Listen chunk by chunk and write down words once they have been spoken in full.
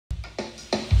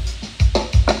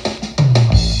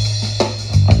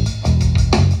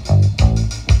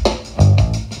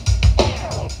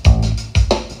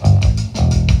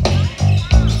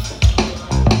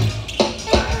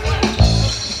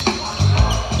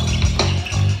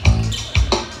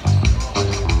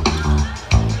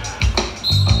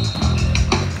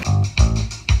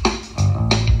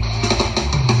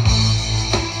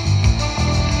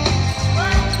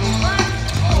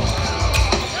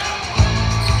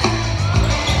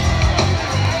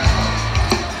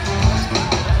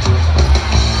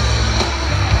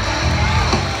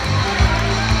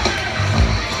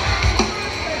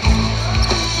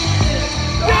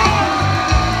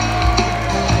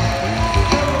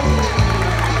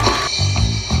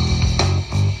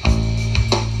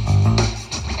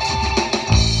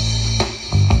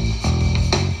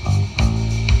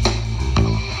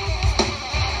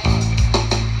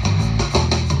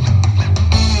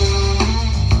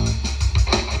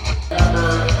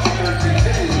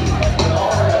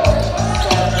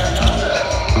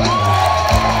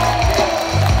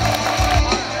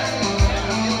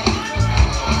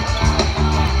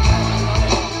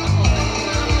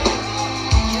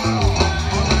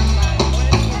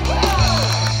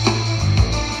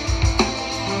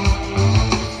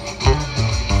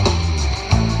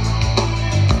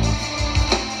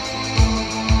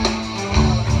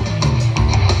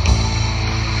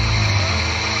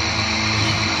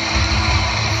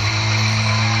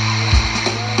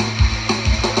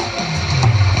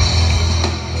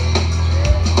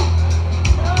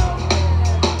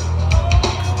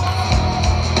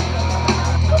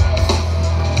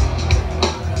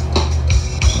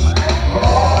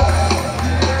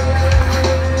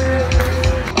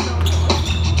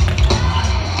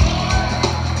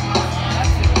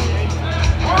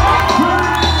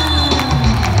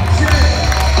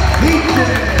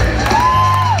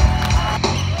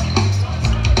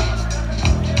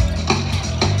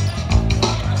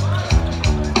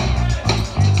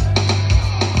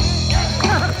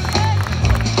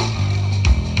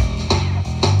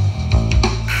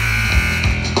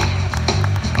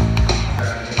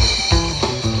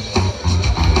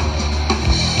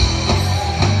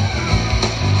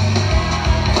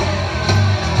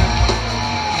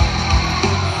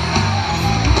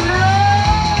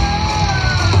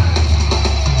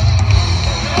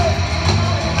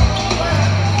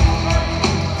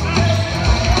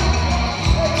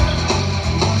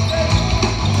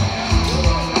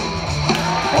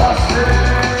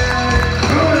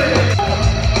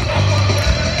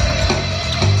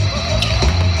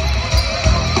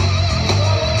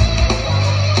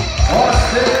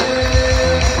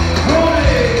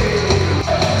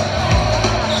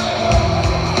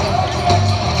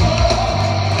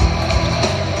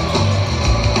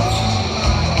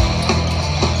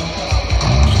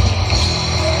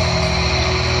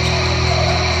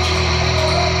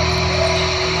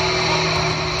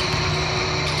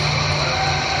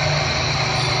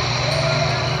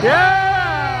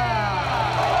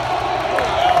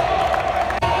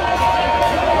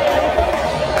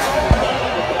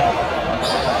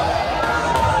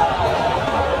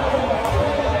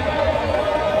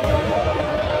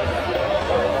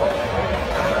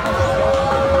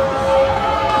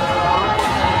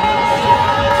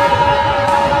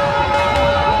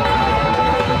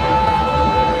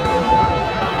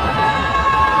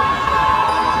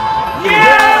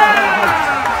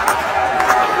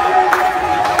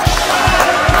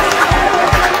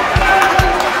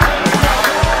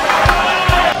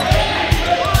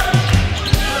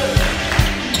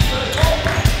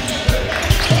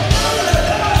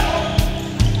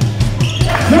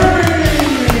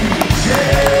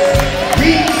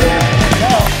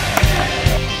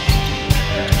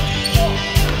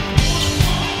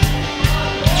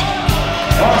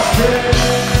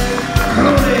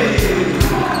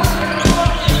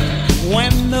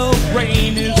When the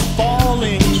rain is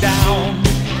falling down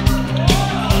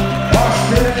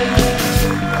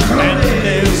and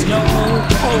there's no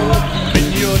hope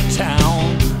in your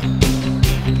town,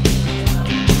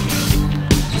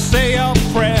 say a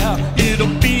prayer,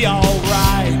 it'll be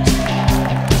alright.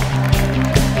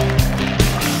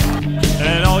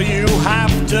 And all you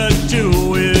have to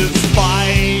do is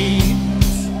fight.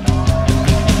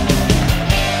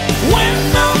 When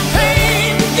the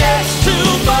pain gets too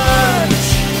much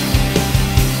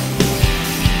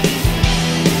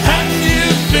and you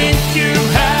think you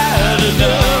had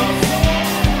enough,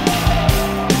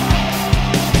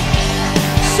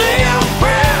 say a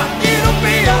prayer, it'll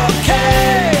be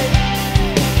okay.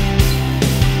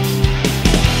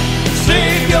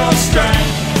 Save your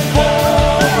strength for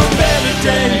a better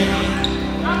day.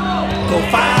 Go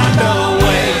find a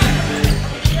way.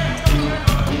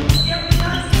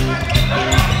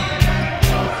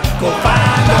 Go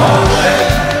find a way.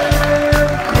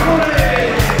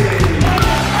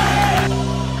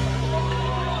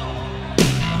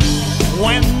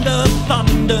 When the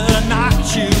thunder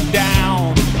knocks you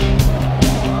down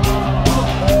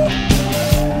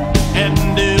and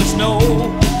there's no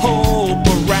hope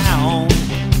around,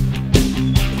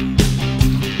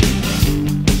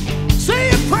 say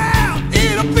a prayer,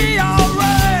 it'll be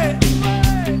alright.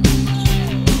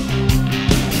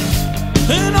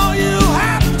 And all you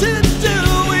have to do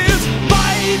is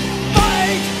fight,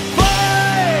 fight,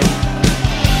 fight.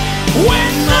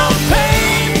 When the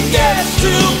pain gets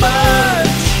too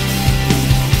much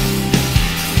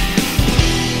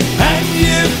and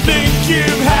you think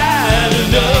you've had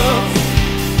enough,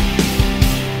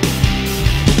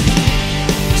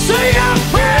 say a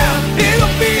prayer,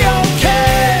 it'll be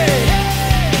okay.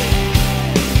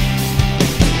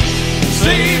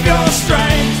 Save your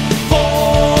strength for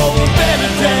a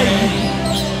better day.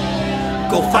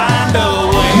 Go find a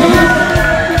way.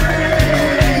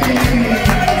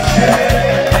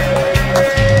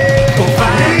 Go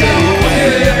find a way.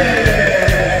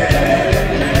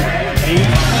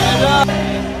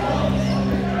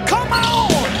 Come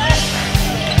on!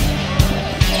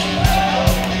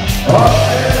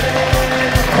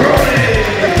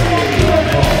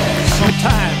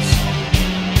 Sometimes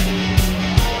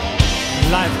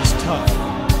life is tough,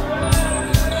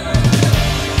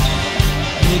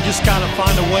 and you just gotta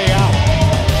find a way out.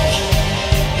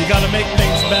 You gotta make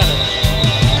things better.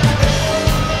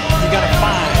 You gotta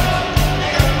find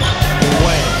a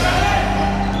way.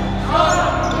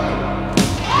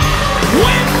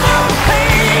 When the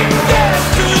pain gets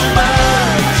too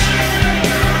much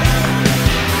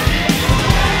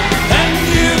and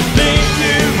you think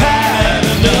you've had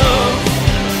enough,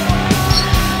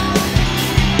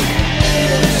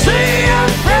 say a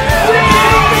prayer,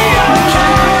 it'll be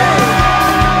okay.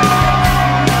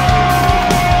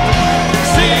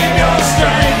 Save your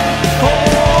strength for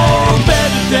a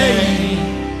better day.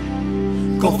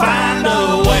 Go find a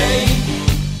way.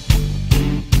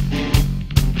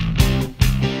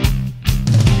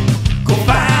 Go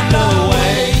find a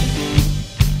way.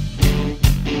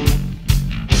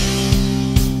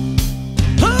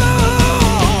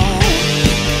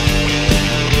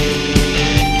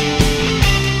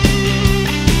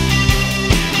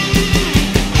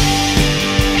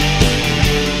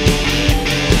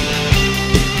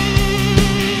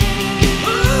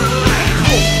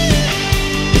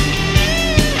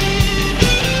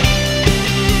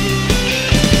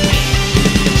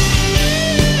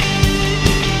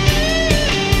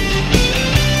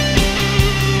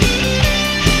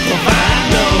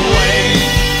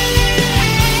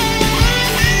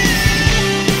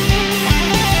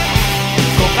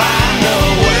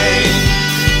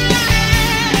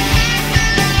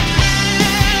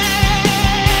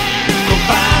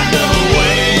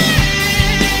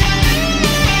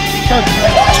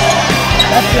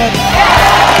 That's it.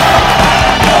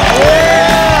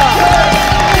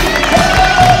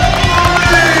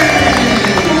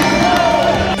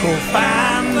 Go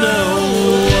find a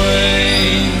way.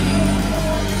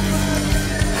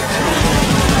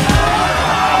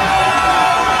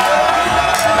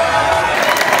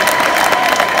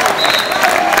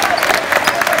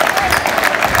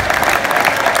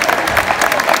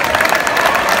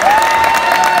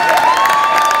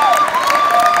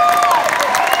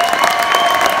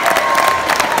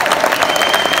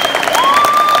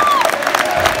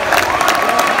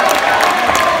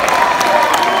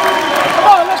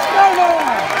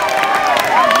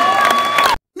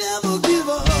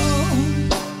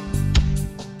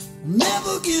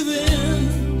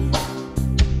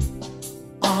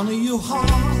 Honor your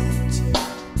heart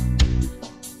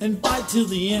and fight till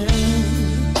the end.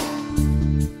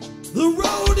 The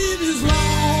road it is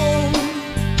long,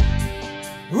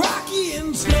 rocky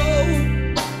and slow.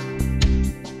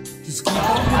 Just keep on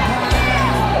the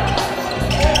path,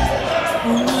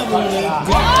 we'll never let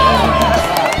go.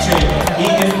 Jake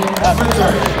Heaton for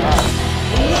 30.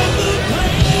 When the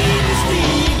pain is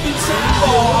deep inside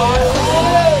your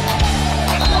heart,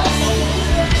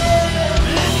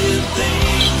 and you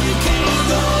think you can't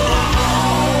go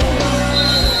on,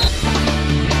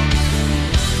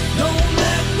 don't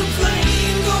let the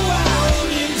flame go out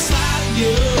inside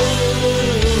you.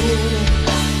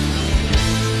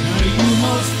 Now you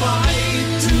must fight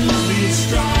to be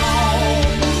strong.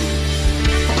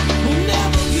 We'll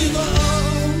never give up,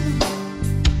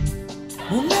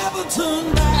 we'll never turn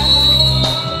back.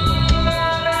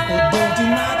 But don't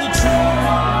deny the truth,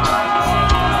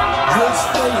 just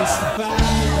face the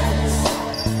facts.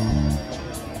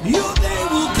 Your day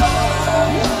will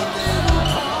come,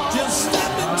 just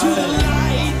step into the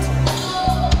light.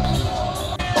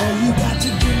 All you got to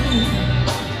do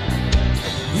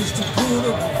is to put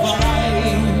up a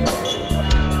fight.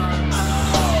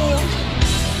 Oh,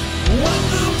 when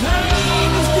the pain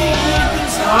is deep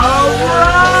inside.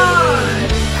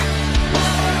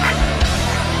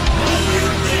 And you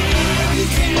think you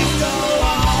can't go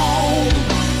on,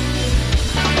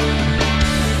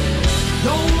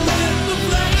 don't let the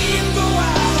flame go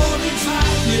out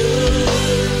inside you.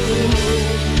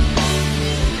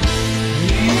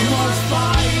 You must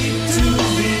fight to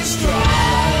be strong.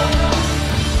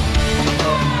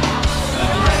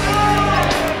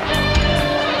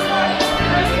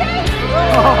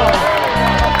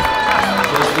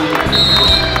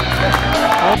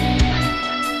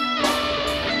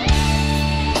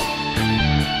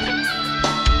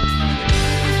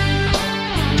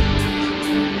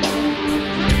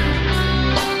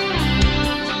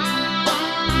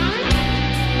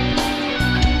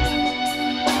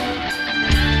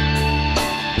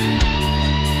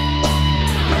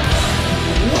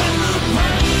 When the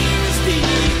pain is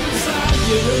deep inside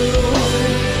you,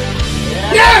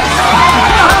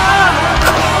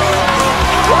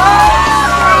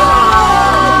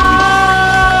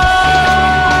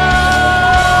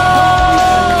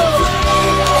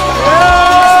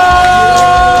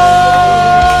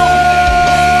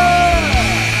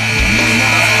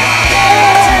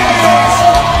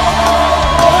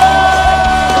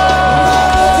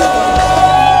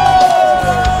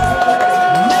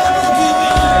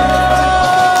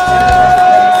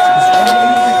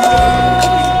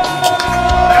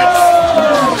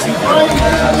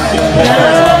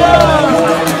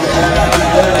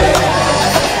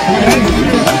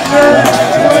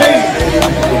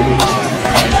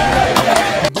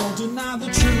 don't deny the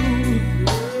truth,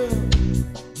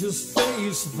 just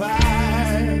face the facts.